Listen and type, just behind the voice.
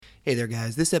Hey there,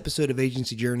 guys. This episode of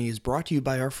Agency Journey is brought to you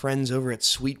by our friends over at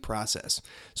SweetProcess.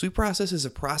 SweetProcess is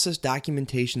a process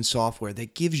documentation software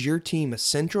that gives your team a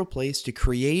central place to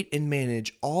create and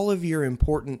manage all of your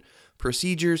important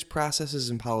procedures,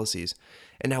 processes, and policies.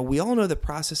 And now we all know that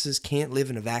processes can't live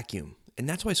in a vacuum, and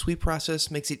that's why SweetProcess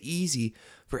makes it easy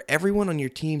for everyone on your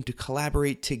team to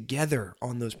collaborate together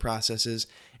on those processes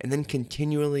and then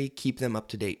continually keep them up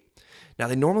to date. Now,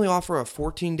 they normally offer a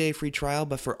 14-day free trial,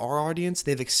 but for our audience,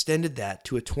 they've extended that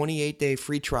to a 28-day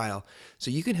free trial. So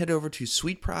you can head over to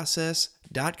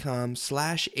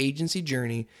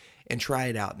sweetprocess.com/agencyjourney and try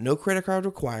it out. No credit card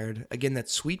required. Again,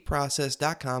 that's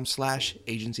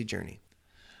sweetprocess.com/agencyjourney.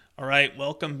 All right,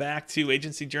 welcome back to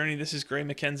Agency Journey. This is Gray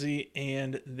McKenzie,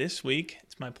 and this week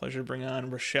it's my pleasure to bring on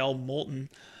Rochelle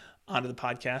Moulton onto the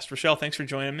podcast. Rochelle, thanks for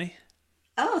joining me.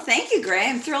 Oh, thank you, Gray.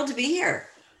 I'm thrilled to be here.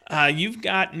 You've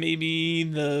got maybe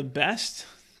the best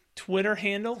Twitter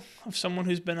handle of someone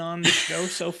who's been on the show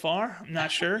so far. I'm not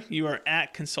sure. You are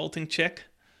at Consulting Chick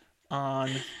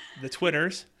on the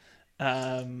Twitters.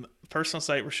 Personal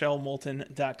site,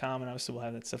 RochelleMoulton.com, and obviously we'll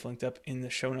have that stuff linked up in the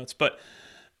show notes. But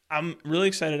I'm really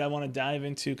excited. I want to dive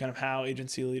into kind of how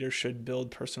agency leaders should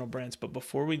build personal brands. But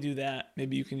before we do that,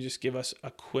 maybe you can just give us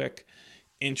a quick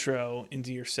intro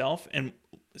into yourself. And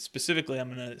specifically,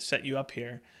 I'm going to set you up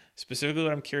here. Specifically,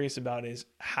 what I'm curious about is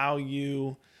how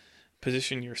you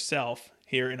position yourself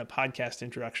here in a podcast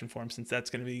introduction form, since that's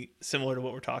going to be similar to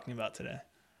what we're talking about today.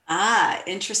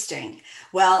 Interesting.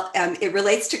 Well, it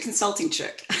relates to Consulting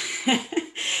Chick.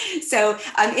 So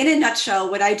in a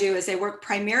nutshell, what I do is I work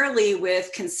primarily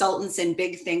with consultants and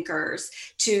big thinkers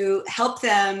to help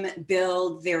them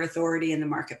build their authority in the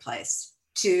marketplace,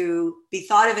 to be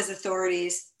thought of as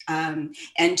authorities, and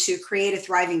to create a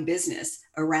thriving business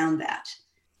around that.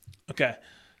 Okay,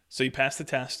 so you passed the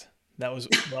test. That was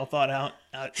well thought out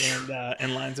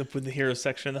and lines up with the hero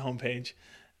section of the homepage.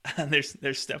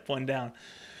 There's step one down.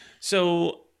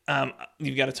 So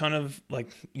you've got a ton of, like,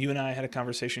 you and I had a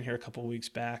conversation here a couple of weeks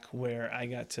back where I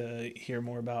got to hear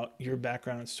more about your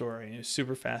background and story. It was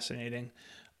super fascinating.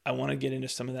 I want to get into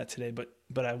some of that today,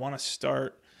 but I want to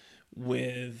start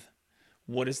with,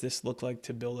 what does this look like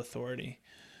to build authority?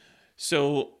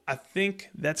 So I think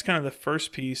that's kind of the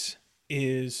first piece.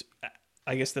 Is,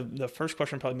 I guess the first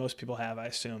question probably most people have, I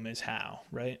assume, is how,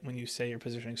 right? When you say your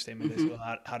positioning statement, they say,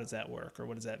 well, how does that work, or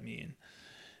what does that mean?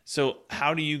 So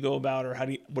how do you go about, or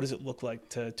what does it look like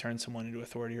to turn someone into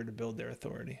authority or to build their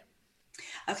authority?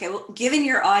 Okay, well, given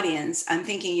your audience, I'm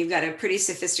thinking you've got a pretty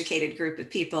sophisticated group of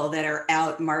people that are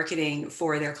out marketing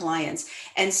for their clients.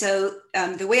 And so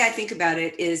the way I think about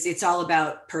it is it's all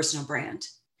about personal brand.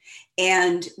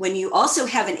 And when you also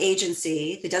have an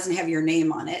agency that doesn't have your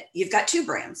name on it, you've got two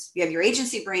brands. You have your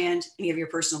agency brand and you have your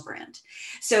personal brand.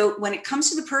 So when it comes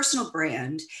to the personal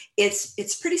brand,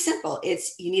 it's pretty simple.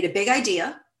 You need a big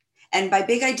idea. And by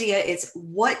big idea, it's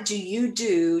what do you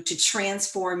do to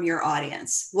transform your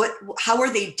audience? How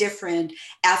are they different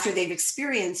after they've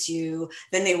experienced you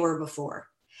than they were before?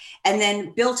 And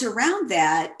then built around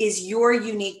that is your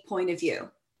unique point of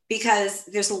view. Because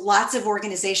there's lots of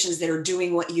organizations that are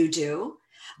doing what you do,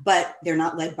 but they're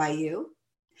not led by you.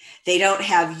 They don't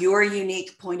have your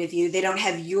unique point of view. They don't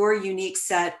have your unique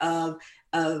set of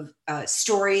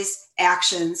stories,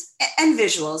 actions, and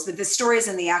visuals, but the stories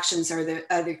and the actions are the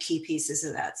other key pieces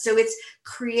of that. So it's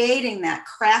creating that,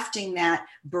 crafting that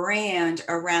brand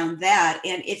around that.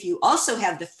 And if you also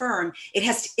have the firm, it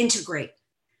has to integrate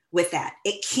with that.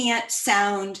 It can't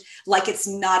sound like it's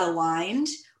not aligned,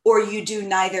 or you do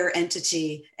neither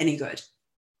entity any good.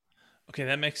 Okay,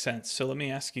 that makes sense. So let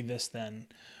me ask you this then.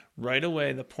 Right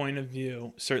away, the point of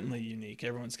view, certainly unique.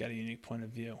 Everyone's got a unique point of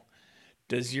view.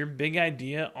 Does your big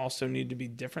idea also need to be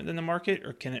different than the market,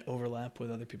 or can it overlap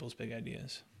with other people's big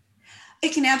ideas?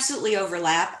 It can absolutely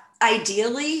overlap.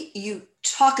 Ideally, you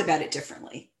talk about it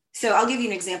differently. So I'll give you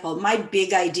an example. My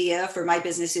big idea for my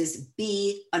business is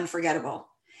be unforgettable.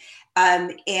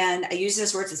 And I use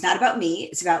those words. It's not about me.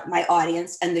 It's about my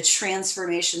audience and the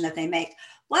transformation that they make.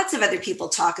 Lots of other people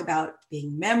talk about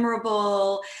being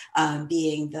memorable,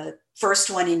 being the first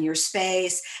one in your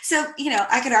space. So,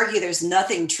 I could argue there's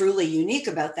nothing truly unique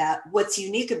about that. What's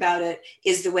unique about it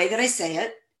is the way that I say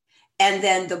it, and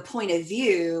then the point of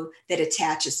view that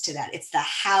attaches to that. It's the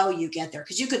how you get there.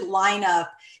 Because you could line up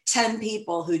 10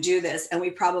 people who do this, and we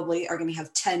probably are going to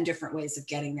have 10 different ways of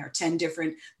getting there, 10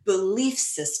 different belief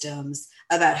systems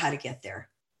about how to get there.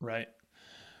 Right.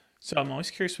 So I'm always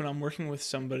curious when I'm working with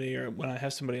somebody, or when I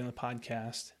have somebody on the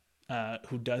podcast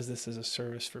who does this as a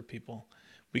service for people.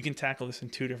 We can tackle this in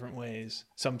two different ways.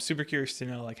 So I'm super curious to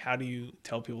know, like, how do you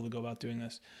tell people to go about doing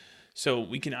this? So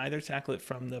we can either tackle it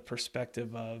from the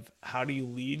perspective of how do you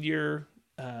lead your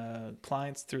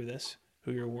clients through this,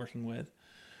 who you're working with,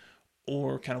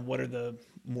 or kind of what are the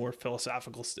more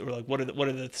philosophical, or like what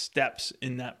are the steps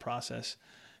in that process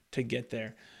to get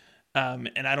there.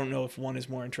 And I don't know if one is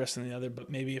more interesting than the other, but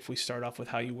maybe if we start off with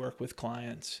how you work with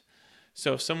clients.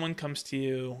 So if someone comes to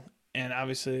you and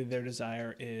obviously their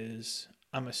desire is,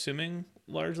 I'm assuming,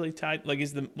 largely tied, like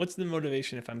what's the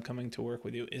motivation if I'm coming to work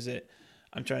with you? Is it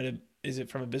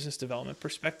from a business development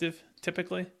perspective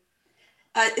typically?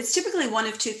 It's typically one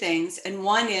of two things. And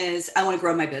one is I want to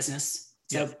grow my business.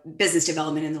 So business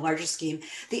development in the larger scheme.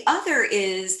 The other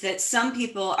is that some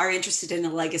people are interested in a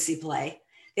legacy play.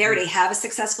 They already have a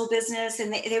successful business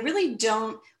and they really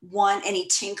don't want any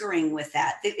tinkering with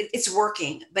that. It's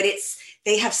working, but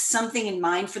they have something in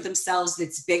mind for themselves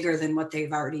that's bigger than what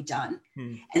they've already done.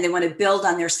 And they want to build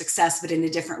on their success, but in a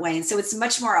different way. And so it's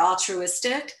much more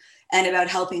altruistic and about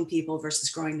helping people versus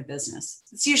growing the business.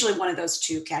 It's usually one of those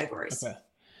two categories. Okay.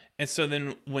 And so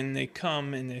then when they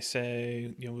come and they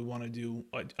say, we want to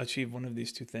achieve one of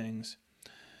these two things,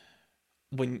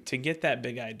 to get that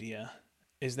big idea,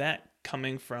 is that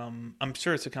coming from, I'm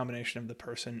sure it's a combination of the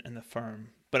person and the firm,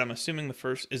 but I'm assuming the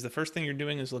first thing you're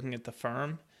doing is looking at the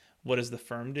firm. What does the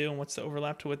firm do and what's the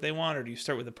overlap to what they want? Or do you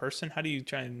start with the person? How do you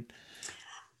try and...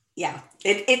 Yeah,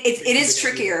 it is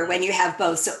trickier when you have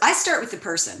both. So I start with the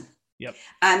person. Yep.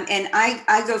 And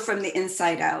I go from the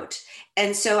inside out.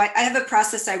 And so I have a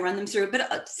process I run them through,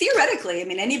 but theoretically, I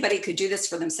mean, anybody could do this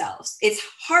for themselves. It's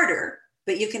harder,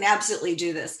 but you can absolutely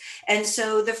do this. And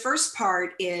so the first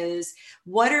part is,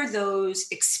 what are those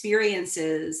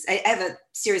experiences? I have a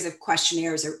series of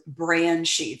questionnaires or brand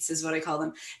sheets is what I call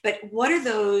them. But what are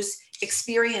those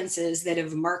experiences that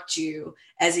have marked you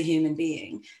as a human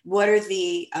being? What are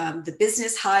the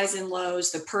business highs and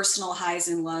lows, the personal highs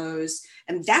and lows?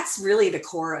 And that's really the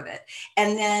core of it.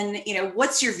 And then,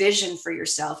 what's your vision for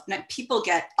yourself? Now, people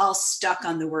get all stuck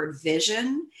on the word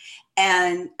vision.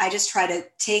 And I just try to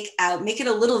make it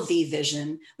a little V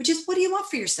vision, which is, what do you want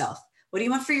for yourself? What do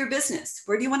you want for your business?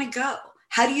 Where do you want to go?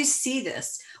 How do you see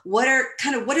this? What are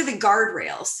the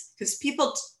guardrails? Because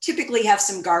people typically have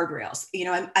some guardrails.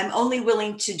 I'm only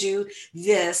willing to do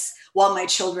this while my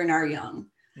children are young.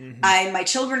 Mm-hmm. My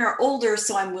children are older,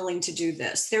 so I'm willing to do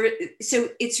this. So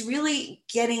it's really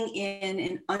getting in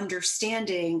and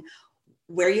understanding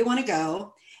where you want to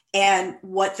go and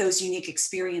what those unique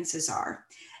experiences are.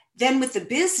 Then with the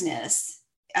business,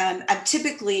 I'm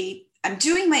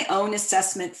doing my own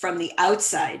assessment from the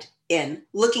outside in,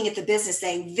 looking at the business,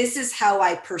 saying, this is how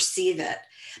I perceive it.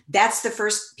 That's the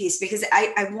first piece, because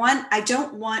I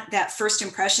don't want that first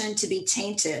impression to be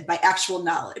tainted by actual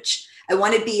knowledge. I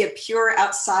want to be a pure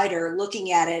outsider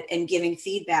looking at it and giving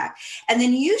feedback. And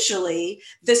then usually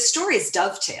the stories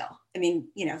dovetail. I mean,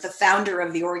 the founder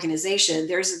of the organization,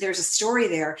 there's a story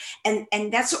there.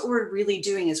 And that's what we're really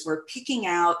doing, is we're picking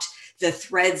out the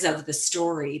threads of the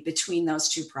story between those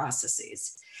two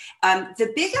processes.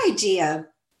 The big idea,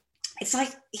 it's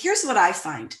like, here's what I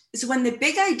find, is when the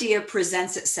big idea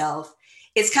presents itself,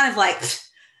 it's kind of like,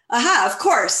 aha, of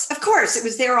course, it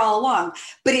was there all along,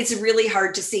 but it's really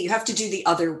hard to see. You have to do the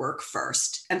other work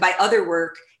first. And by other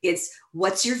work, it's,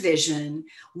 what's your vision?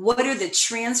 What are the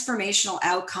transformational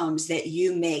outcomes that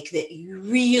you make that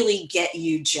really get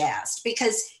you jazzed?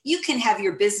 Because you can have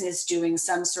your business doing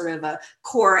some sort of a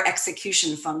core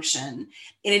execution function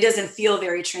and it doesn't feel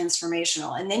very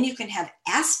transformational. And then you can have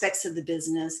aspects of the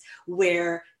business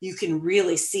where you can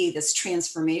really see this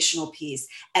transformational piece.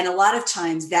 And a lot of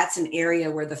times that's an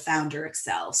area where the founder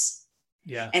excels.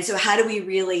 Yeah. And so how do we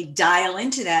really dial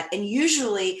into that? And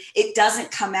usually it doesn't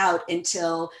come out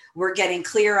until we're getting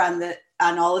clear on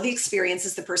all of the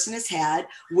experiences the person has had,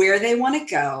 where they want to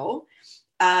go.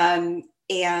 What am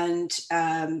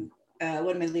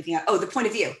I leaving out? Oh, the point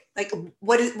of view. Like,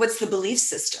 what's the belief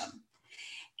system?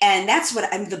 And that's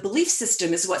the belief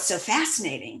system is what's so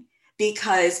fascinating,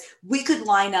 because we could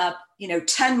line up,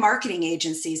 10 marketing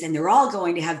agencies and they're all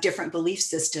going to have different belief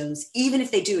systems, even if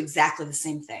they do exactly the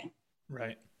same thing.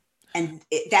 Right. And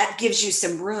that gives you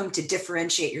some room to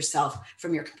differentiate yourself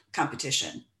from your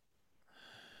competition.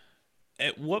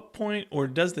 At what point, or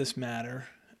does this matter?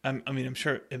 I'm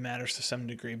sure it matters to some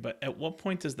degree, but at what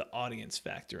point does the audience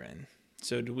factor in?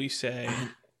 So do we say,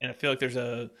 and I feel like there's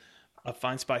a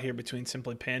fine spot here between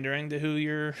simply pandering to who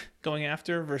you're going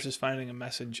after versus finding a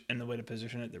message and the way to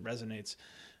position it that resonates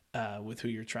with who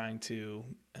you're trying to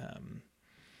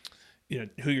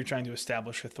who you're trying to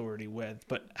establish authority with.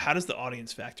 But how does the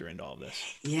audience factor into all of this?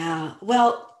 Yeah.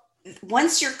 Well,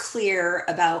 once you're clear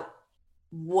about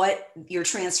what your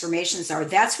transformations are,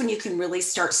 that's when you can really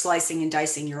start slicing and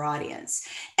dicing your audience.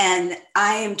 And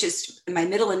I am just, my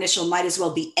middle initial might as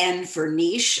well be N for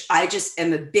niche. I just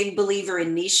am a big believer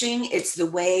in niching. It's the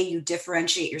way you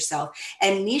differentiate yourself.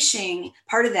 And niching,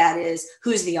 part of that is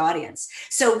who's the audience.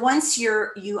 So once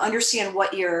you understand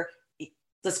what your,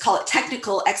 let's call it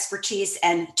technical expertise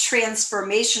and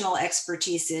transformational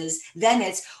expertise is, then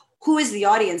it's who is the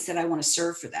audience that I want to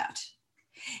serve for that.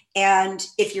 And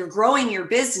if you're growing your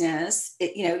business,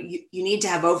 you need to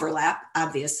have overlap,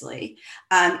 obviously.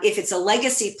 If it's a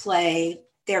legacy play,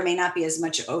 there may not be as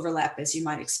much overlap as you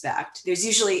might expect. There's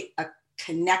usually a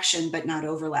connection, but not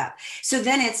overlap. So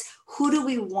then it's, who do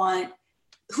we want?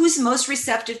 Who's most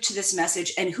receptive to this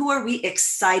message, and who are we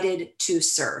excited to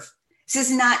serve? This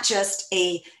is not just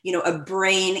a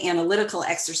brain analytical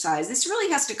exercise. This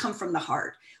really has to come from the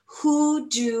heart. Who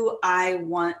do I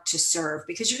want to serve?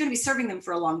 Because you're going to be serving them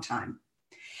for a long time.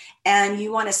 And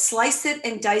you want to slice it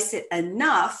and dice it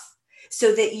enough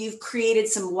so that you've created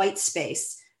some white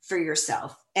space for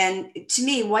yourself. And to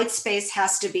me, white space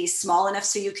has to be small enough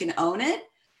so you can own it,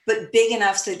 but big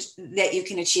enough so that you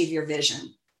can achieve your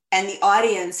vision. And the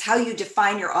audience, how you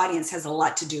define your audience, has a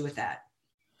lot to do with that.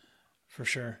 For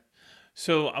sure.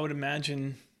 So I would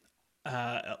imagine,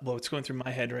 what's going through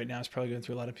my head right now is probably going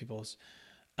through a lot of people's.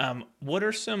 What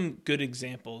are some good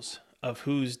examples of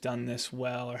who's done this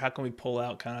well, or how can we pull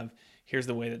out kind of, here's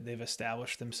the way that they've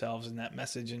established themselves in that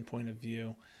message and point of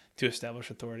view to establish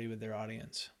authority with their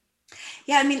audience?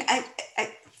 Yeah, I mean,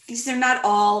 these are not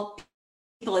all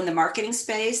people in the marketing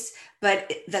space,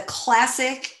 but the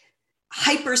classic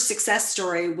hyper success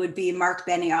story would be Mark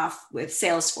Benioff with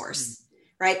Salesforce,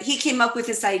 right? He came up with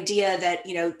this idea that,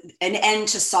 an end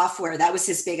to software, that was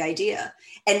his big idea.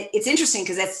 And it's interesting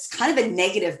because that's kind of a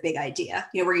negative big idea,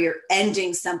 where you're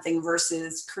ending something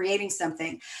versus creating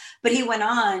something. But he went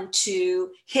on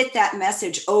to hit that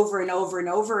message over and over and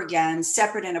over again,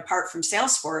 separate and apart from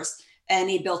Salesforce, and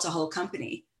he built a whole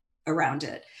company around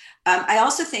it. I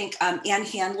also think Ann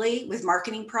Handley with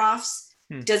Marketing Profs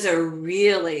does a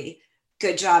really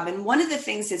good job. And one of the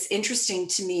things that's interesting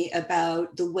to me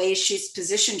about the way she's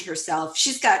positioned herself,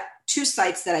 she's got 2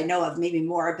 sites that I know of, maybe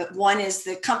more, but one is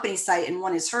the company site and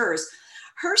one is hers.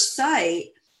 Her site,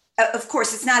 of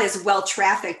course, it's not as well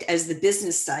trafficked as the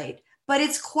business site, but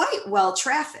it's quite well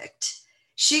trafficked.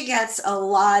 She gets a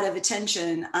lot of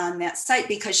attention on that site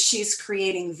because she's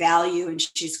creating value and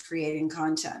she's creating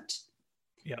content.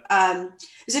 Yeah.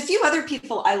 There's a few other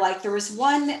people I like. There was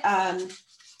one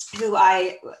who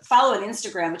I follow on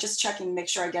Instagram, just checking to make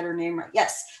sure I get her name right.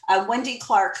 Yes, Wendy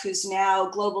Clark, who's now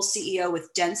global CEO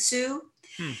with Dentsu.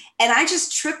 And I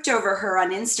just tripped over her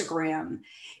on Instagram.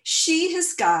 She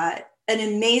has got an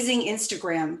amazing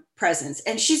Instagram presence,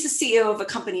 and she's the CEO of a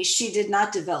company she did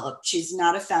not develop. She's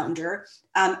not a founder.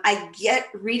 I get,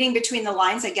 reading between the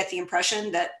lines, I get the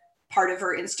impression that part of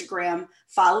her Instagram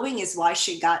following is why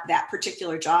she got that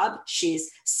particular job.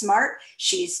 She's smart.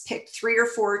 She's picked 3 or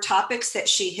 4 topics that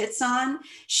she hits on.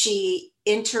 She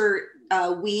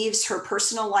interweaves her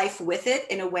personal life with it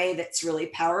in a way that's really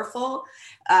powerful.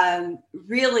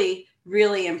 Really,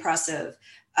 really impressive.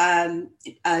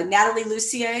 Natalie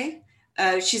Lussier,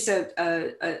 she's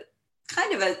a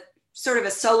kind of a sort of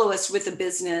a soloist with a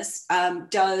business,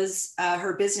 does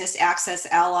her business Access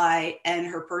Ally and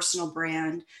her personal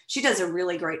brand. She does a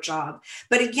really great job.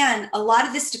 But again, a lot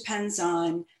of this depends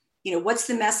on, what's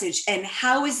the message and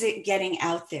how is it getting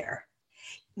out there?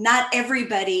 Not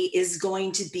everybody is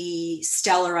going to be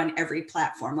stellar on every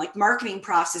platform. Like Marketing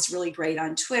Profs is really great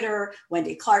on Twitter.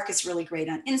 Wendy Clark is really great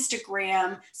on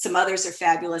Instagram. Some others are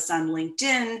fabulous on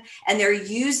LinkedIn. And they're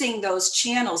using those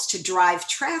channels to drive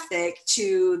traffic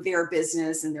to their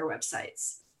business and their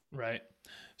websites. Right.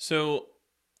 So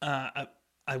I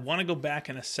want to go back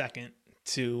in a second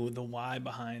to the why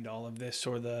behind all of this,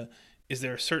 or is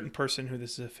there a certain person who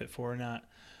this is a fit for or not?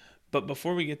 But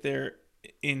before we get there,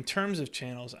 in terms of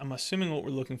channels, I'm assuming what we're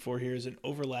looking for here is an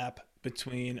overlap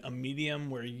between a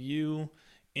medium where you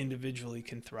individually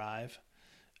can thrive.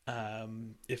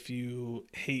 If you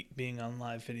hate being on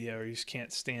live video or you just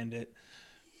can't stand it,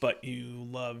 but you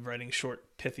love writing short,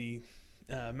 pithy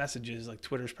messages, like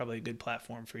Twitter's probably a good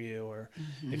platform for you. Or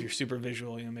if you're super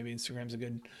visual, maybe Instagram's a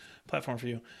good platform for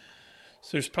you.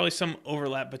 So there's probably some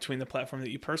overlap between the platform that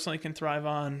you personally can thrive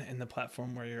on and the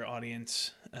platform where your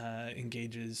audience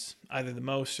engages, either the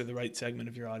most or the right segment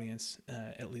of your audience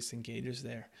at least engages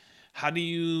there.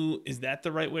 Is that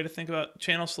the right way to think about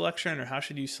channel selection, or how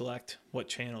should you select what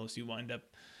channels you wind up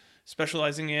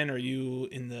specializing in? Or you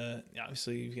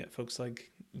obviously you've got folks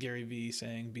like Gary Vee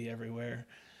saying be everywhere.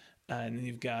 and then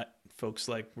you've got folks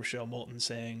like Rochelle Moulton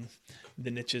saying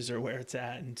the niches are where it's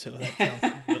at. And so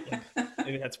that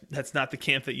maybe that's not the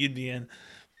camp that you'd be in.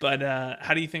 But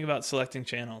how do you think about selecting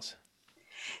channels?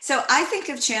 So I think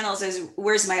of channels as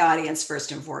where's my audience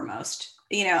first and foremost.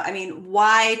 I mean,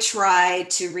 why try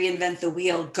to reinvent the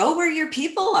wheel? Go where your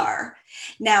people are.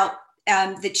 Now,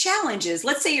 the challenge is,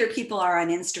 let's say your people are on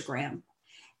Instagram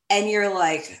and you're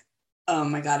like, oh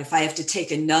my God, if I have to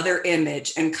take another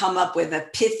image and come up with a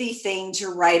pithy thing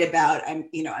to write about, I'm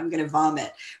going to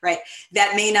vomit, right?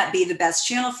 That may not be the best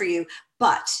channel for you,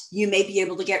 but you may be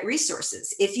able to get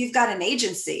resources. If you've got an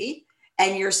agency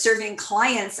and you're serving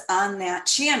clients on that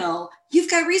channel,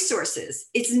 you've got resources.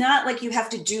 It's not like you have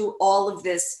to do all of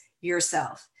this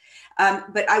yourself.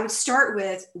 But I would start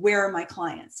with, where are my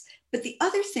clients? But the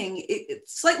other thing,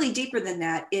 slightly deeper than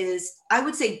that, is I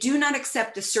would say do not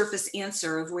accept the surface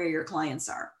answer of where your clients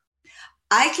are.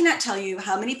 I cannot tell you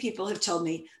how many people have told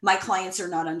me, my clients are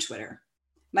not on Twitter.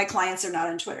 My clients are not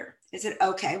on Twitter. I said,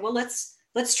 okay, well, let's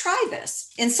try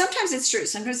this. And sometimes it's true.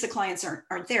 Sometimes the clients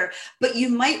aren't there, but you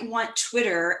might want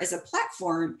Twitter as a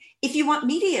platform if you want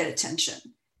media attention.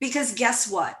 Because guess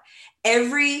what?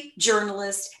 Every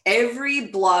journalist, every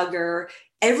blogger,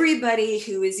 everybody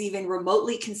who is even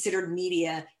remotely considered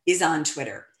media is on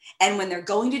Twitter. And when they're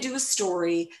going to do a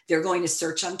story, they're going to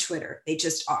search on Twitter. They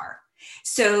just are.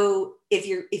 So if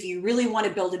you really want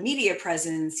to build a media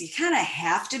presence, you kind of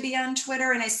have to be on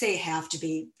Twitter. And I say have to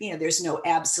be, there's no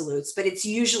absolutes, but it's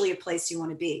usually a place you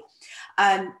want to be.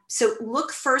 So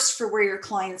look first for where your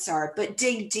clients are, but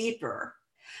dig deeper.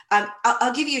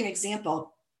 I'll give you an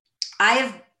example.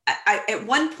 I at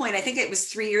one point, I think it was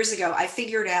 3 years ago, I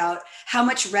figured out how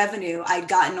much revenue I'd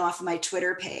gotten off my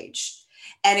Twitter page.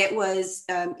 And it was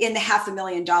in the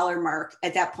 $500,000 mark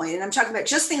at that point. And I'm talking about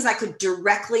just things I could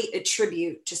directly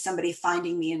attribute to somebody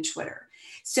finding me in Twitter.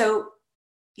 So,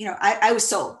 I was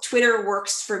sold. Twitter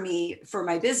works for me, for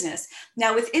my business.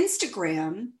 Now with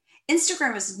Instagram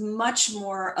is much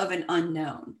more of an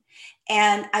unknown.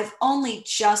 And I've only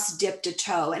just dipped a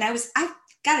toe. And I've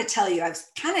got to tell you, I was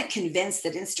kind of convinced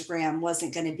that Instagram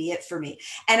wasn't going to be it for me.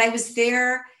 And I was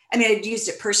there. I mean, I'd used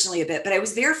it personally a bit, but I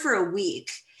was there for a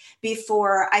week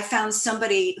before I found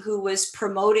somebody who was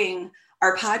promoting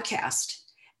our podcast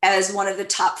as one of the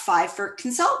top 5 for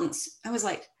consultants. I was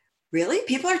like, really?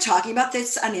 People are talking about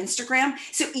this on Instagram?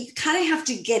 So you kind of have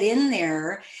to get in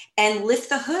there and lift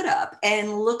the hood up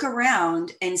and look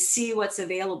around and see what's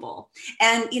available.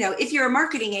 And, if you're a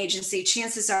marketing agency,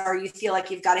 chances are you feel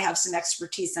like you've got to have some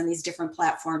expertise on these different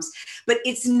platforms, but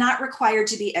it's not required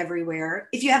to be everywhere.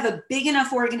 If you have a big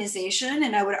enough organization,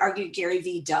 and I would argue Gary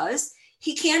Vee does,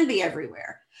 he can be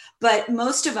everywhere. But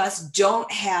most of us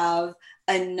don't have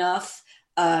enough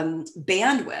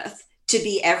bandwidth to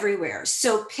be everywhere.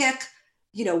 So pick,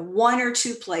 1 or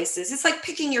 2 places. It's like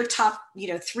picking your top,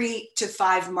 3 to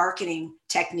 5 marketing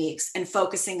techniques and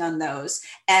focusing on those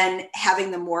and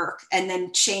having them work, and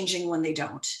then changing when they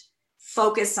don't.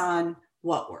 Focus on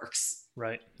what works.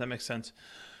 Right. That makes sense.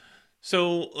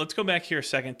 So let's go back here a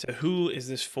second to who is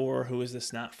this for? Who is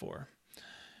this not for?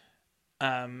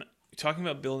 Talking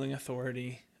about building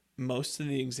authority, most of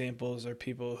the examples are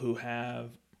people who have,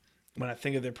 when I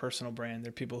think of their personal brand,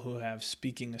 they're people who have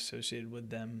speaking associated with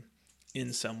them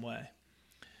in some way.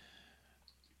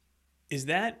 Is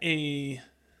that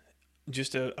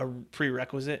just a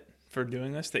prerequisite for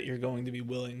doing this, that you're going to be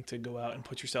willing to go out and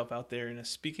put yourself out there in a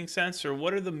speaking sense? Or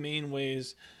what are the main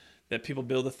ways that people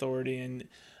build authority? And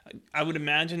I would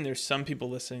imagine there's some people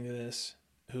listening to this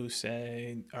who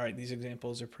say, all right, these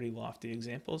examples are pretty lofty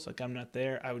examples. Like, I'm not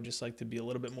there. I would just like to be a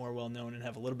little bit more well-known and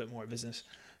have a little bit more business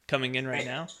coming in right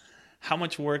now. How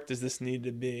much work does this need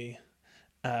to be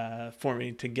for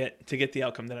me to get the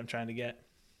outcome that I'm trying to get?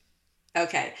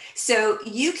 Okay. So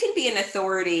you can be an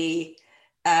authority.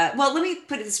 Well, let me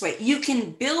put it this way. You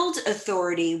can build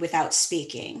authority without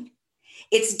speaking.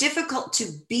 It's difficult to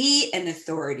be an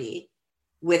authority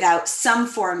without some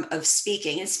form of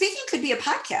speaking. And speaking could be a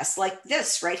podcast like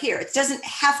this right here. It doesn't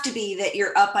have to be that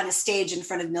you're up on a stage in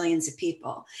front of millions of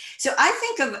people. So I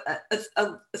think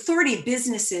of authority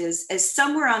businesses as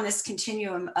somewhere on this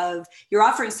continuum of, you're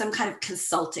offering some kind of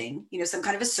consulting, some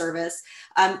kind of a service.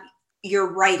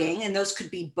 You're writing, and those could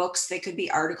be books, they could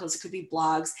be articles, it could be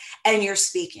blogs, and you're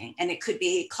speaking. And it could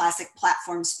be classic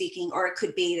platform speaking, or it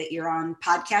could be that you're on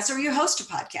podcasts, or you host a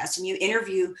podcast and you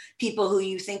interview people who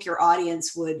you think your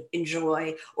audience would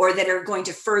enjoy, or that are going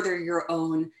to further your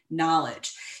own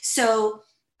knowledge. So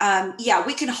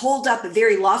we can hold up a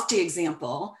very lofty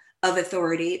example of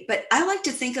authority, but I like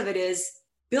to think of it as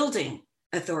building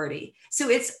authority. So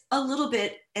it's a little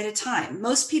bit at a time.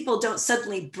 Most people don't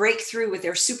suddenly break through with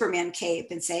their Superman cape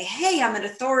and say, hey, I'm an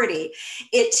authority.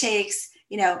 It takes,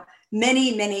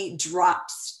 many, many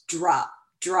drops, drop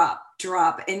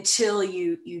until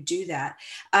you do that.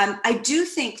 I do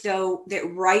think, though,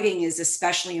 that writing is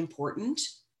especially important.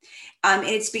 And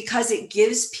it's because it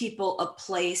gives people a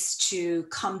place to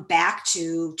come back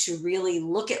to really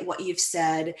look at what you've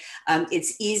said.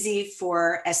 It's easy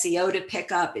for SEO to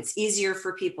pick up. It's easier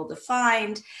for people to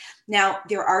find. Now,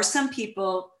 there are some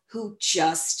people who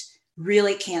just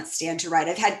really can't stand to write.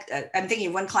 I'm thinking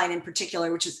of one client in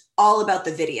particular, which is all about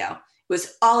the video. It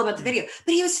was all about the video,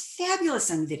 but he was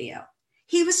fabulous on video.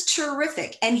 He was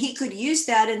terrific, and he could use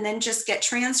that and then just get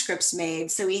transcripts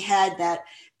made. So he had that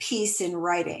piece in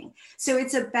writing. So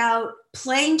it's about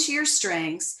playing to your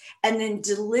strengths and then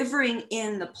delivering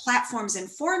in the platforms and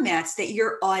formats that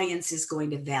your audience is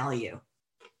going to value.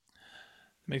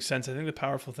 Makes sense. I think the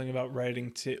powerful thing about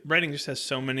writing just has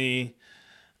so many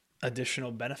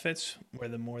additional benefits, where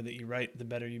the more that you write, the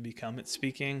better you become at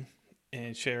speaking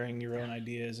and sharing your own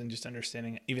ideas and just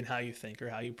understanding even how you think or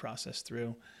how you process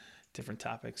through different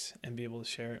topics and be able to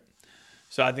share it.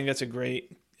 So I think that's a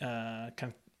great kind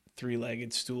of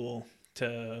three-legged stool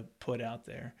to put out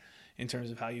there in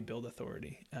terms of how you build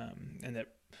authority, and that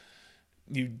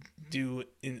you do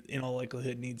in all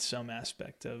likelihood need some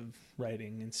aspect of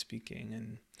writing and speaking,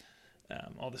 and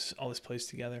all this plays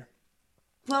together.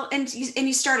 Well, and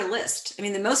you start a list. I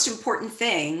mean, the most important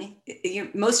thing, your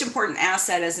most important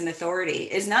asset as an authority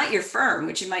is not your firm,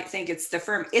 which you might think it's the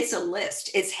firm. It's a list.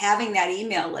 It's having that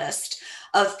email list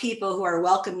of people who are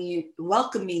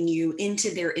welcoming you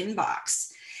into their inbox.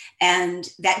 And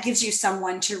that gives you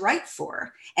someone to write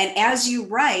for. And as you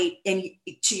write, and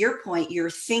to your point, you're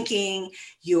thinking,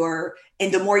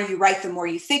 and the more you write, the more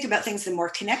you think about things, the more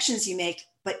connections you make.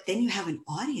 But then you have an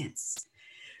audience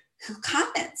who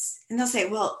comments, and they'll say,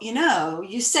 well,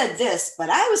 you said this,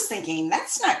 but I was thinking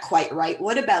that's not quite right.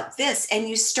 What about this? And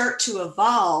you start to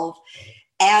evolve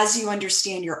as you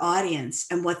understand your audience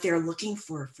and what they're looking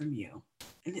for from you.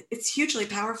 And it's hugely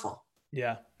powerful.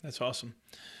 Yeah, that's awesome.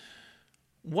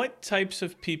 What types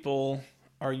of people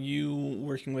are you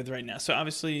working with right now? So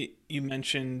obviously you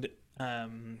mentioned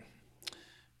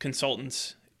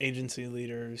consultants, agency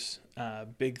leaders,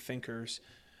 big thinkers.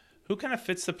 Who kind of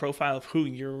fits the profile of who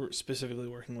you're specifically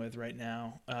working with right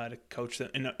now to coach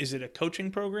them? And is it a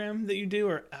coaching program that you do,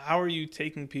 or how are you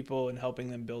taking people and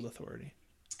helping them build authority?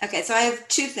 Okay, so I have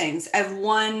two things. I have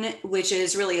one, which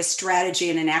is really a strategy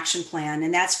and an action plan.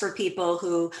 And that's for people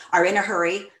who are in a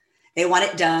hurry. They want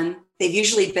it done. They've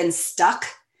usually been stuck.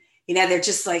 They're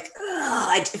just like,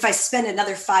 if I spend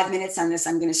another 5 minutes on this,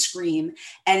 I'm going to scream.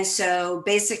 And so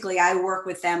basically I work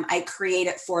with them. I create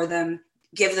it for them,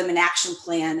 give them an action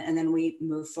plan, and then we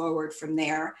move forward from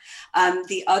there.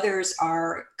 The others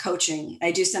are coaching.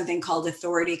 I do something called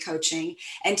authority coaching.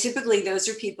 And typically those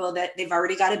are people that they've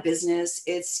already got a business.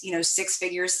 It's, 6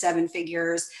 figures, 7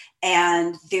 figures,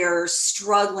 and they're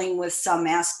struggling with some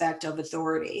aspect of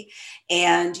authority.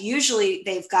 And usually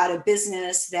they've got a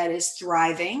business that is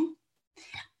thriving.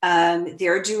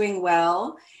 They're doing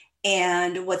well.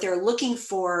 And what they're looking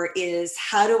for is,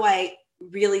 how do I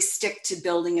really stick to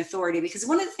building authority? Because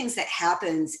one of the things that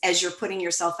happens as you're putting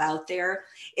yourself out there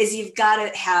is you've got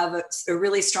to have a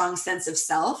really strong sense of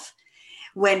self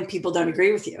when people don't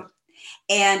agree with you.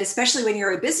 And especially when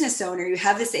you're a business owner, you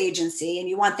have this agency and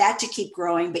you want that to keep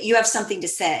growing, but you have something to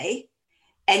say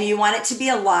and you want it to be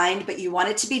aligned, but you want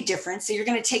it to be different. So you're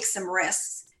going to take some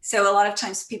risks. So a lot of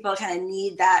times people kind of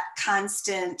need that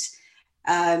constant,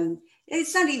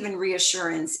 it's not even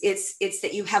reassurance. It's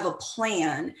that you have a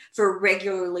plan for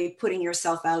regularly putting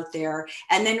yourself out there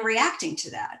and then reacting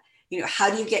to that. How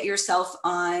do you get yourself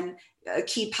on a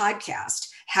key podcast?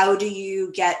 How do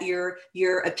you get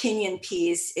your opinion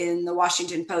piece in the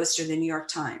Washington Post or the New York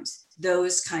Times?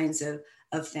 Those kinds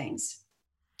of things.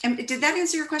 And did that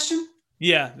answer your question?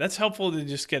 Yeah, that's helpful to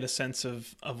just get a sense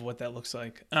of what that looks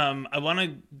like. I want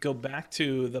to go back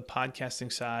to the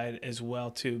podcasting side as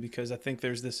well, too, because I think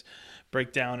there's this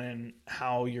breakdown in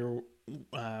how you're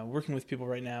working with people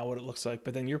right now, what it looks like,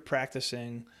 but then you're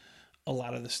practicing a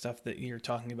lot of the stuff that you're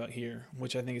talking about here,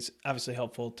 which I think is obviously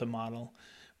helpful to model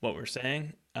what we're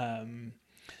saying.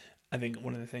 I think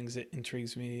one of the things that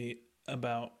intrigues me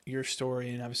about your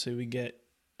story, and obviously we get,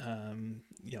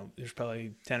 there's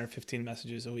probably 10 or 15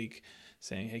 messages a week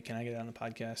saying, hey, can I get on the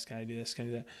podcast? Can I do this? Can I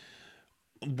do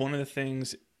that? One of the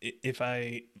things, if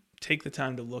I take the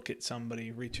time to look at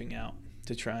somebody reaching out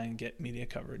to try and get media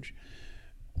coverage,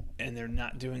 and they're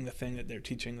not doing the thing that they're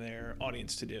teaching their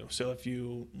audience to do. So if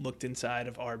you looked inside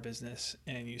of our business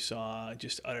and you saw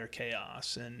just utter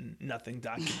chaos and nothing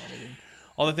documented and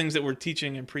all the things that we're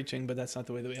teaching and preaching, but that's not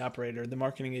the way that we operate, or the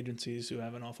marketing agencies who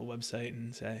have an awful website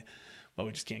and say, well,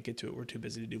 we just can't get to it, we're too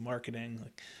busy to do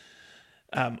marketing.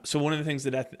 So one of the things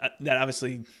that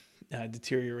obviously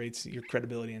deteriorates your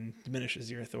credibility and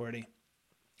diminishes your authority.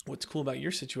 What's cool about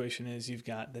your situation is you've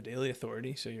got the daily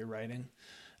authority, so you're writing.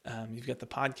 You've got the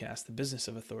podcast, the business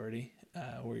of authority,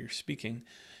 where you're speaking.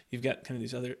 You've got kind of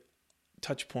these other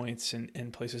touch points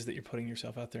and places that you're putting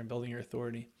yourself out there and building your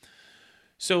authority.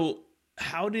 So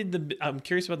I'm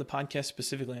curious about the podcast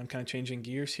specifically. I'm kind of changing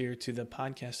gears here to the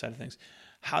podcast side of things.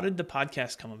 How did the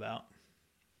podcast come about?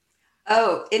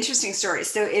 Oh, interesting story.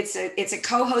 So it's a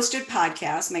co-hosted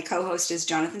podcast. My co-host is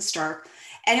Jonathan Stark,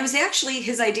 and it was actually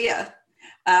his idea.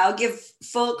 I'll give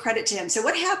full credit to him. So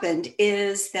what happened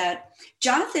is that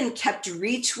Jonathan kept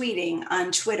retweeting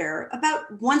on Twitter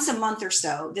about once a month or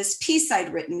so this piece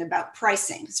I'd written about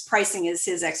pricing. His pricing is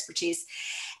his expertise.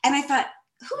 And I thought,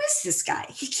 who is this guy?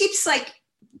 He keeps like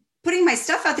putting my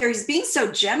stuff out there. He's being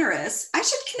so generous. I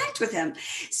should connect with him.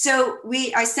 So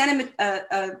I sent him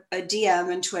a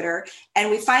DM on Twitter, and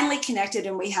we finally connected,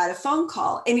 and we had a phone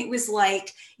call. And it was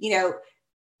like,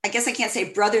 I guess I can't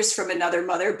say brothers from another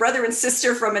mother, brother and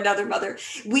sister from another mother.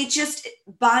 We just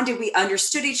bonded. We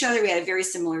understood each other. We had a very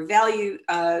similar value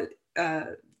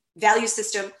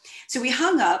system. So we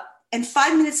hung up, and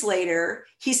 5 minutes later,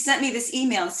 he sent me this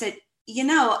email and said,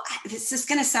 this is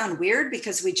going to sound weird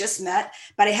because we just met,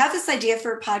 but I have this idea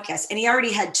for a podcast. And he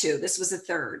already had two. This was a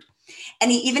third.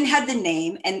 And he even had the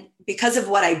name. And because of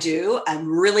what I do, I'm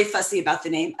really fussy about the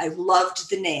name. I loved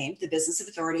the name, The Business of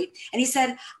Authority. And he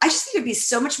said, I just think it'd be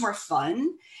so much more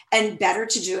fun and better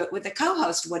to do it with a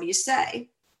co-host. What do you say?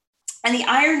 And the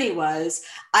irony was,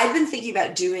 I've been thinking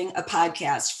about doing a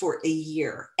podcast for a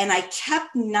year, and I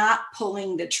kept not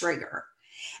pulling the trigger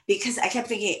because I kept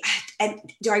thinking, and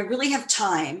do I really have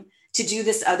time to do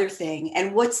this other thing?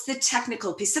 And what's the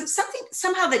technical piece?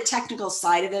 Somehow the technical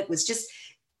side of it was just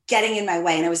getting in my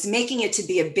way, and I was making it to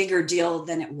be a bigger deal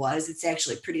than it was. It's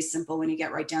actually pretty simple when you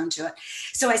get right down to it.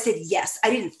 So I said yes. I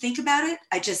didn't think about it.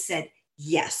 I just said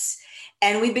yes.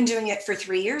 And we've been doing it for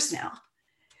 3 years now.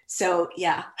 So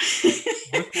yeah,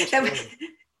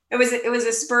 it was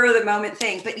a spur of the moment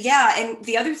thing. But yeah, and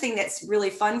the other thing that's really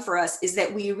fun for us is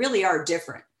that we really are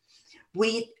different.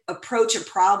 We approach a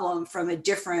problem from a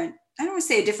different, I don't want to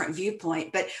say a different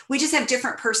viewpoint, but we just have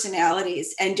different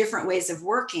personalities and different ways of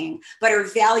working, but our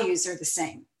values are the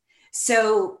same.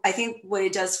 So I think what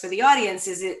it does for the audience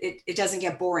is it doesn't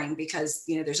get boring because,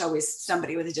 there's always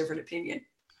somebody with a different opinion.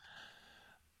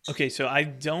 Okay. So I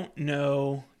don't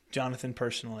know Jonathan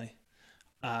personally.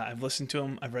 I've listened to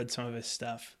him. I've read some of his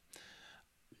stuff.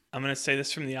 I'm going to say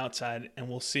this from the outside, and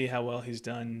we'll see how well he's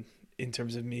done in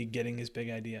terms of me getting his big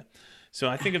idea. So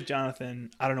I think of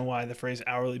Jonathan, I don't know why the phrase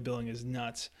hourly billing is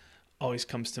nuts always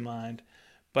comes to mind,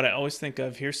 but I always think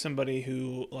of, here's somebody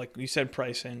who, like you said,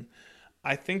 pricing.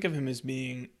 I think of him as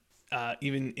being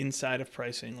even inside of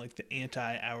pricing, like the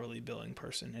anti-hourly billing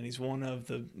person. And he's one of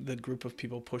the group of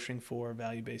people pushing for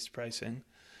value-based pricing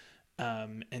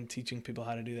and teaching people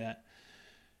how to do that.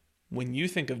 When you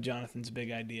think of Jonathan's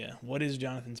big idea, what is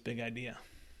Jonathan's big idea?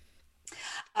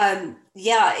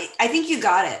 Yeah, I think you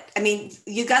got it. I mean,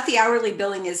 you got the hourly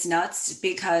billing is nuts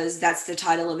because that's the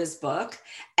title of his book.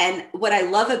 And what I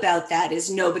love about that is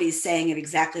nobody's saying it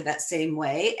exactly that same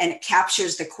way. And it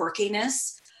captures the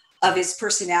quirkiness of his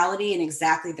personality in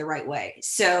exactly the right way.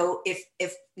 So if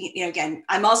again,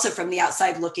 I'm also from the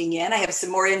outside looking in. I have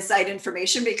some more inside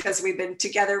information because we've been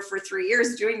together for 3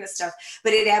 years doing this stuff,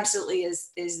 but it absolutely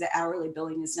is the hourly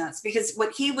billing is nuts because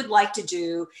what he would like to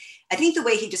do, I think the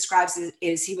way he describes it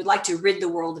is he would like to rid the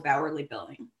world of hourly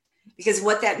billing, because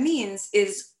what that means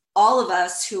is all of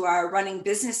us who are running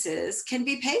businesses can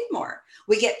be paid more.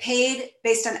 We get paid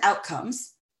based on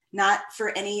outcomes, not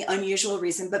for any unusual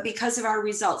reason, but because of our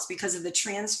results, because of the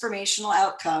transformational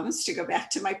outcomes, to go back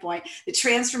to my point, the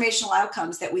transformational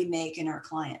outcomes that we make in our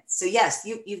clients. So yes,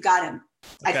 you've got him.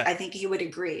 Okay. I think he would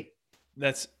agree.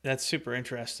 That's super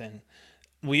interesting.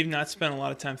 We've not spent a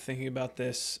lot of time thinking about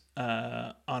this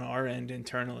on our end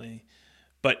internally,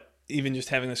 but even just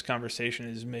having this conversation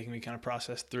is making me kind of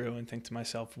process through and think to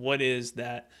myself, what is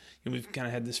that? We've kind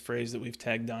of had this phrase that we've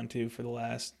tagged onto for the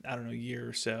last, year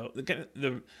or so.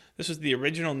 This was the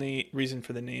original reason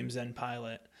for the name Zen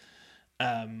Pilot,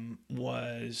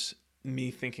 was me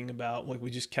thinking about, like,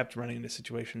 we just kept running into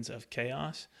situations of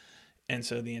chaos. And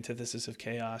so the antithesis of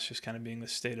chaos just kind of being the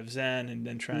state of Zen, and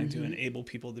then trying to enable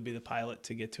people to be the pilot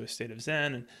to get to a state of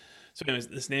Zen. And so anyways,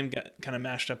 this name got kind of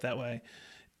mashed up that way.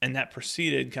 and that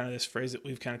preceded kind of this phrase that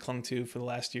we've kind of clung to for the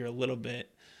last year a little bit,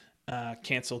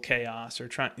 cancel chaos, or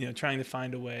trying to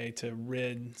find a way to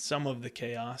rid some of the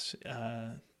chaos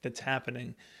that's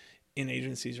happening in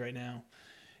agencies right now.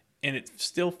 And it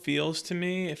still feels to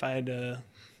me, if I had to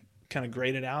kind of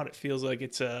grade it out, it feels like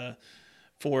it's a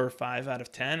 4 or 5 out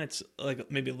of 10. It's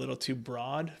like maybe a little too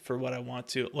broad for what I want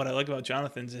to. What I like about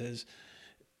Jonathan's is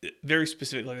very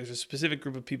specific. Like, there's a specific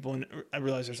group of people, and I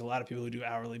realize there's a lot of people who do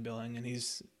hourly billing, and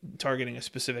he's targeting a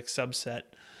specific subset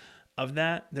of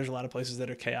that. There's a lot of places that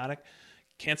are chaotic.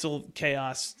 Cancel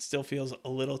chaos still feels a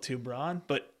little too broad,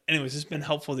 but anyways, it's been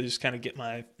helpful to just kind of get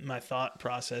my thought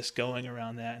process going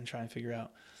around that and try and figure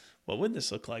out what would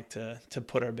this look like to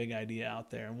put our big idea out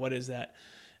there, and what is that.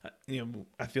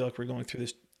 I feel like we're going through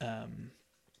this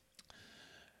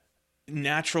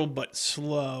natural but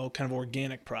slow kind of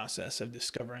organic process of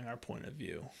discovering our point of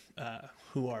view.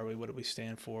 Who are we? What do we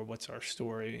stand for? What's our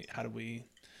story? How do we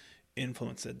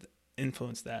influence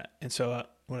that? And so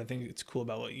what I think it's cool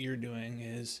about what you're doing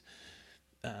is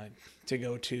to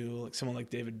go to like someone like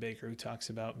David Baker, who talks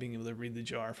about being able to read the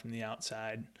jar from the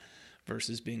outside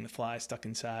versus being the fly stuck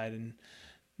inside and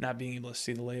not being able to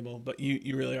see the label. But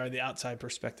you really are the outside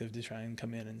perspective to try and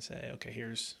come in and say, okay,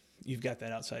 you've got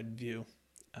that outside view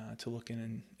to look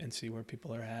in and see where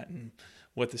people are at and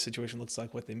what the situation looks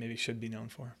like, what they maybe should be known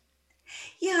for.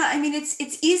 Yeah, I mean, it's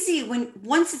easy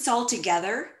once it's all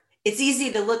together. It's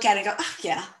easy to look at it and go, oh,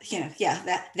 yeah,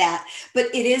 that.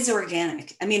 But it is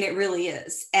organic. I mean, it really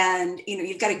is. And,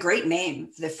 you've got a great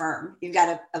name for the firm. You've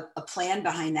got a plan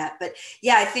behind that. But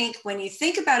yeah, I think when you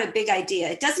think about a big idea,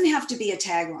 it doesn't have to be a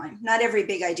tagline. Not every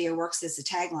big idea works as a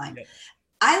tagline. Yeah.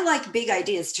 I like big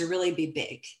ideas to really be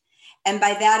big. And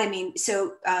by that, I mean,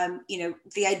 so,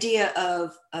 the idea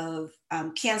of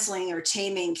canceling or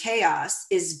taming chaos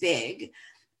is big,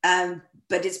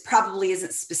 but it probably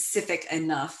isn't specific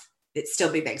enough. It's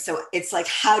still be big. So it's like,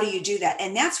 how do you do that?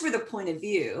 And that's where the point of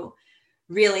view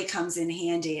really comes in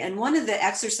handy. And one of the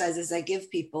exercises I give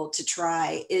people to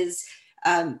try is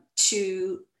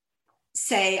to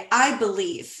say, I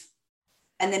believe,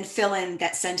 and then fill in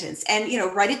that sentence and,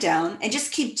 write it down and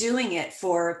just keep doing it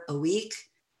for a week,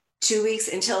 2 weeks,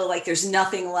 until like there's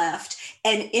nothing left.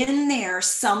 And in there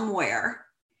somewhere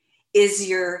is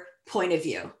your point of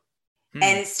view.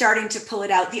 And it's starting to pull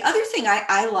it out. The other thing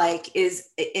I like is,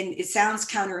 and it sounds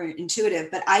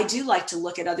counterintuitive, but I do like to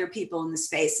look at other people in the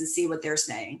space and see what they're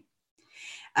saying.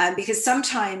 Because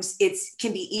sometimes it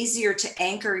can be easier to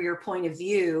anchor your point of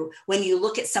view when you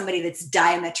look at somebody that's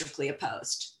diametrically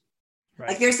opposed. Right.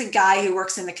 Like there's a guy who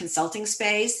works in the consulting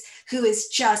space who is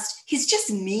he's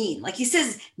just mean. Like he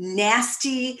says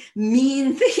nasty,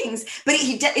 mean things, but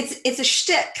it's a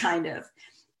shtick kind of.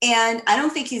 And I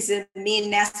don't think he's a mean,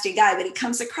 nasty guy, but he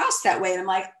comes across that way. And I'm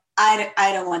like, I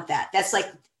don't want that. That's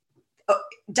like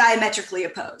diametrically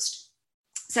opposed.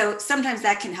 So sometimes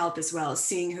that can help as well as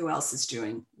seeing who else is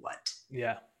doing what.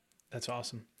 Yeah, that's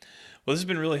awesome. Well, this has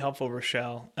been really helpful,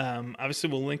 Rochelle.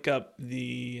 Obviously, we'll link up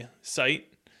the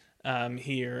site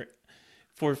here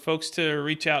for folks to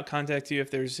reach out, contact you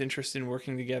if there's interest in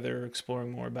working together or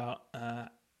exploring more about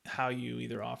how you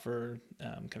either offer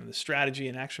kind of the strategy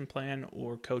and action plan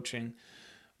or coaching.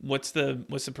 What's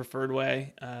the preferred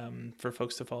way for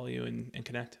folks to follow you and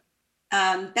connect?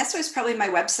 That's always probably my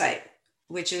website,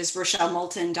 which is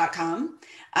RochelleMoulton.com.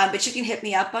 But you can hit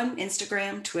me up on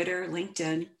Instagram, Twitter,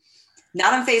 LinkedIn,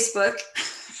 not on Facebook.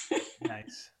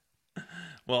 Nice.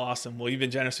 Well, awesome. Well, you've been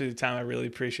generous with your time. I really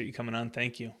appreciate you coming on.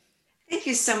 Thank you. Thank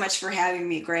you so much for having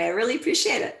me, Gray. I really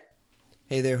appreciate it.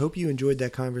 Hey there, hope you enjoyed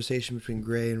that conversation between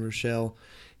Gray and Rochelle.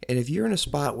 And if you're in a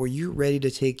spot where you're ready to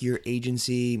take your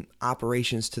agency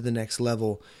operations to the next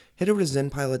level, head over to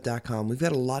zenpilot.com. We've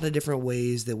got a lot of different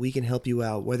ways that we can help you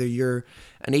out, whether you're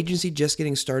an agency just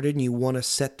getting started and you want to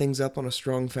set things up on a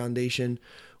strong foundation,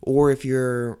 or if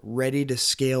you're ready to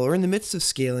scale or in the midst of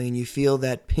scaling and you feel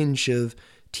that pinch of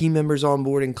team members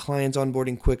onboarding, clients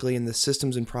onboarding quickly, and the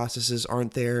systems and processes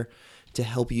aren't there to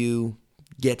help you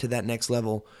get to that next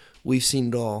level. We've seen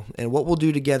it all. And what we'll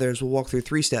do together is we'll walk through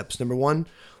 3 steps. Number 1,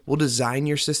 we'll design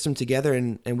your system together.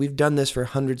 And we've done this for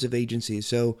hundreds of agencies.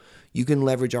 So you can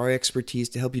leverage our expertise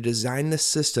to help you design the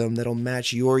system that'll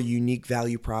match your unique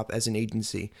value prop as an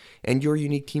agency and your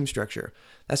unique team structure.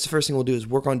 That's the first thing we'll do, is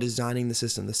work on designing the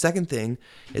system. The second thing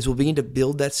is we'll begin to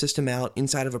build that system out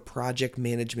inside of a project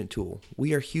management tool.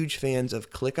 We are huge fans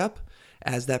of ClickUp,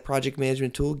 as that project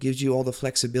management tool gives you all the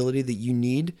flexibility that you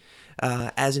need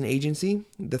as an agency.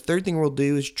 The third thing we'll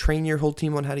do is train your whole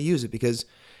team on how to use it, because,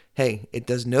 hey, it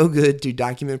does no good to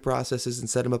document processes and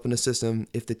set them up in a system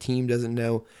if the team doesn't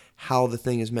know how the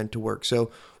thing is meant to work.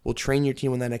 So we'll train your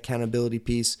team on that accountability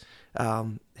piece,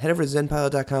 head over to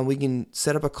zenpilot.com. We can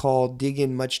set up a call, dig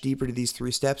in much deeper to these 3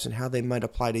 steps and how they might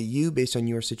apply to you based on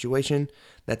your situation.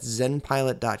 That's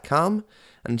zenpilot.com.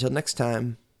 And until next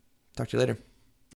time, talk to you later.